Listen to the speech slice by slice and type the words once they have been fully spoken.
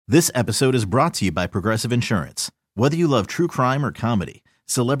This episode is brought to you by Progressive Insurance. Whether you love true crime or comedy,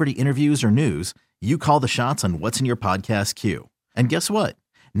 celebrity interviews or news, you call the shots on what's in your podcast queue. And guess what?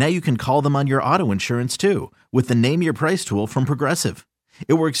 Now you can call them on your auto insurance too with the Name Your Price tool from Progressive.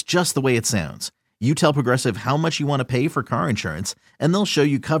 It works just the way it sounds. You tell Progressive how much you want to pay for car insurance, and they'll show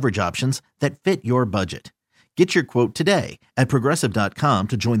you coverage options that fit your budget. Get your quote today at Progressive.com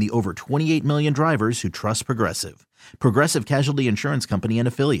to join the over 28 million drivers who trust Progressive. Progressive Casualty Insurance Company and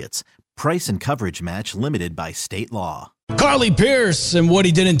Affiliates. Price and coverage match limited by state law. Carly Pearce and What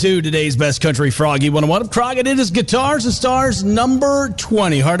He Didn't Do, today's Best Country Froggy 101. Croggett, it is Guitars and Stars number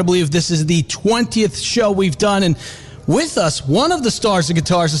 20. Hard to believe this is the 20th show we've done. And with us, one of the stars of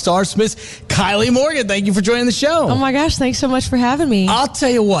Guitars and Stars, Miss Kylie Morgan. Thank you for joining the show. Oh my gosh, thanks so much for having me. I'll tell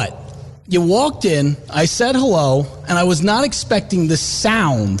you what. You walked in, I said hello, and I was not expecting the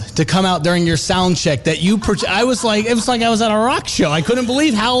sound to come out during your sound check that you it was like I was at a rock show. I couldn't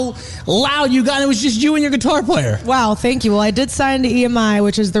believe how loud you got, and it was just you and your guitar player. Wow, thank you. Well, I did sign to EMI,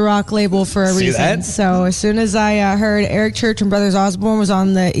 which is the rock label, for a reason. That? So as soon as I heard Eric Church and Brothers Osborne was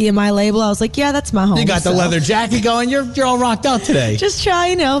on the EMI label, I was like, yeah, that's my home. You got the leather jacket going. You're all rocked out today. Just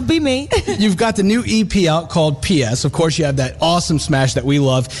try, be me. You've got the new EP out called PS. Of course, you have that awesome smash that we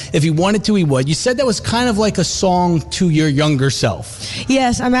love. If he wanted to, he would. You said that was kind of like a song to your younger self.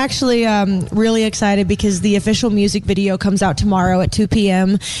 Yes, I'm actually really excited because the official music video comes out tomorrow at 2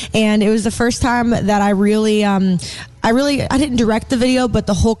 p.m. And it was the first time that I didn't direct the video, but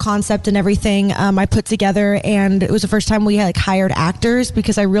the whole concept and everything I put together, and it was the first time we had hired actors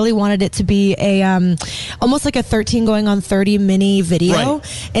because I really wanted it to be a almost like a 13 going on 30 mini video.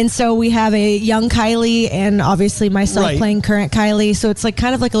 Right. And so we have a young Kylie and obviously myself playing current Kylie. So it's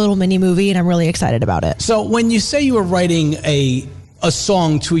kind of like a little mini movie, and I'm really excited about it. So when you say you were writing a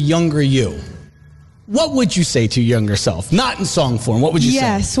song to a younger you, what would you say to your younger self? Not in song form. What would you say?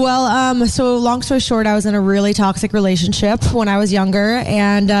 Yes. Well, so long story short, I was in a really toxic relationship when I was younger.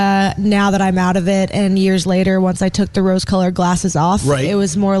 And now that I'm out of it and years later, once I took the rose-colored glasses off, it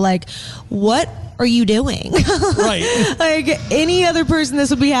was more like, what are you doing? Right. Like any other person this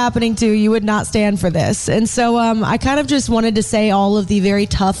would be happening to, you would not stand for this. And so I kind of just wanted to say all of the very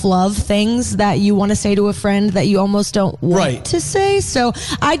tough love things that you want to say to a friend that you almost don't want to say. So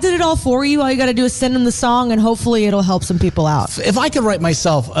I did it all for you. All you got to do is send them the song, and hopefully it'll help some people out. If I could write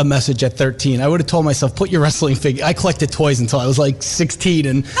myself a message at 13, I would have told myself, put your wrestling figure. I collected toys until I was like 16,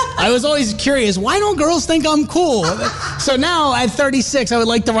 and I was always curious, why don't girls think I'm cool? So now at 36, I would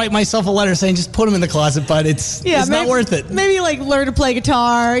like to write myself a letter saying, just put them in the closet, but it's not worth it. Maybe learn to play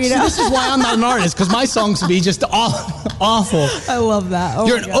guitar, So this is why I'm not an artist, because my songs would be just awful. I love that.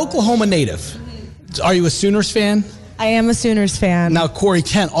 You're an Oklahoma native. Are you a Sooners fan? I am a Sooners fan. Now, Corey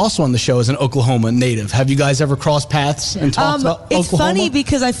Kent, also on the show, is an Oklahoma native. Have you guys ever crossed paths and talked about Oklahoma? It's funny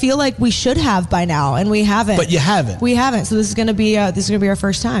because I feel like we should have by now, and we haven't. But you haven't. We haven't. So this is going to be our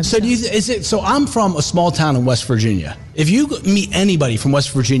first time. So I'm from a small town in West Virginia. If you meet anybody from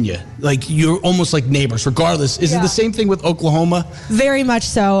West Virginia, you're almost like neighbors, regardless. Is it the same thing with Oklahoma? Very much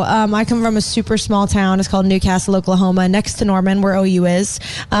so. I come from a super small town. It's called Newcastle, Oklahoma, next to Norman, where OU is.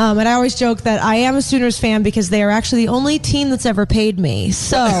 And I always joke that I am a Sooners fan because they are actually the only team that's ever paid me.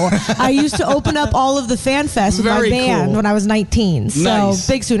 So I used to open up all of the fan fest with my band when I was 19. So nice.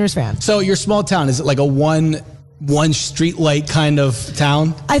 Big Sooners fan. So your small town, is it like a one street light kind of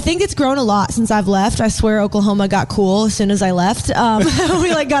town? I think it's grown a lot since I've left. I swear Oklahoma got cool as soon as I left. We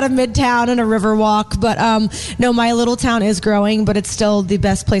got a Midtown and a Riverwalk, but no, my little town is growing, but it's still the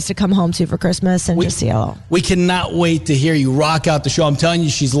best place to come home to for Christmas and just see hello. We cannot wait to hear you rock out the show. I'm telling you,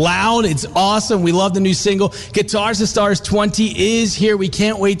 she's loud. It's awesome. We love the new single. Guitars and Stars 20 is here. We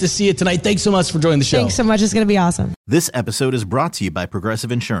can't wait to see it tonight. Thanks so much for joining the show. Thanks so much. It's going to be awesome. This episode is brought to you by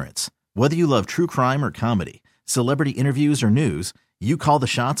Progressive Insurance. Whether you love true crime or comedy, celebrity interviews or news, you call the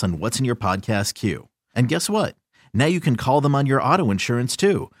shots on what's in your podcast queue. And guess what? Now you can call them on your auto insurance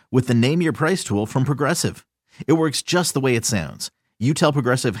too with the Name Your Price tool from Progressive. It works just the way it sounds. You tell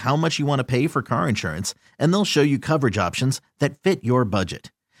Progressive how much you want to pay for car insurance, and they'll show you coverage options that fit your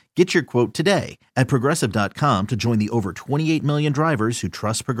budget. Get your quote today at Progressive.com to join the over 28 million drivers who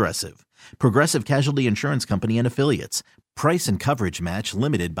trust Progressive. Progressive Casualty Insurance Company and Affiliates. Price and coverage match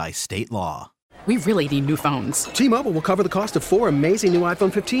limited by state law. We really need new phones. T-Mobile will cover the cost of 4 amazing new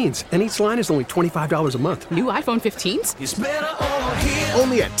iPhone 15s, and each line is only $25 a month. New iPhone 15s? It's better over here.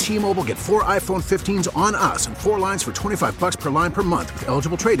 Only at T-Mobile, get 4 iPhone 15s on us and 4 lines for $25 per line per month with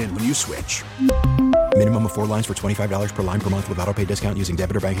eligible trade-in when you switch. Minimum of 4 lines for $25 per line per month with autopay discount using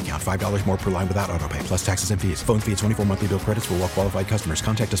debit or bank account. $5 more per line without autopay, plus taxes and fees. Phone fee at 24 monthly bill credits for well-qualified customers.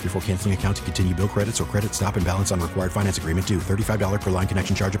 Contact us before canceling account to continue bill credits or credit stop and balance on required finance agreement due. $35 per line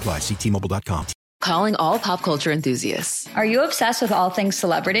connection charge applies. See T-Mobile.com. Calling all pop culture enthusiasts. Are you obsessed with all things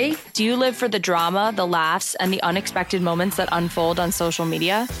celebrity? Do you live for the drama, the laughs, and the unexpected moments that unfold on social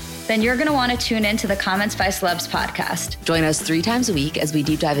media? Then you're going to want to tune in to the Comments by Celebs podcast. Join us 3 times a week as we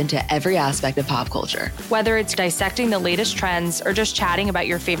deep dive into every aspect of pop culture. Whether it's dissecting the latest trends or just chatting about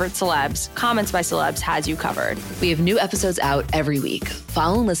your favorite celebs, Comments by Celebs has you covered. We have new episodes out every week.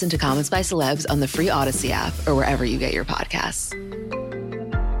 Follow and listen to Comments by Celebs on the free Odyssey app or wherever you get your podcasts.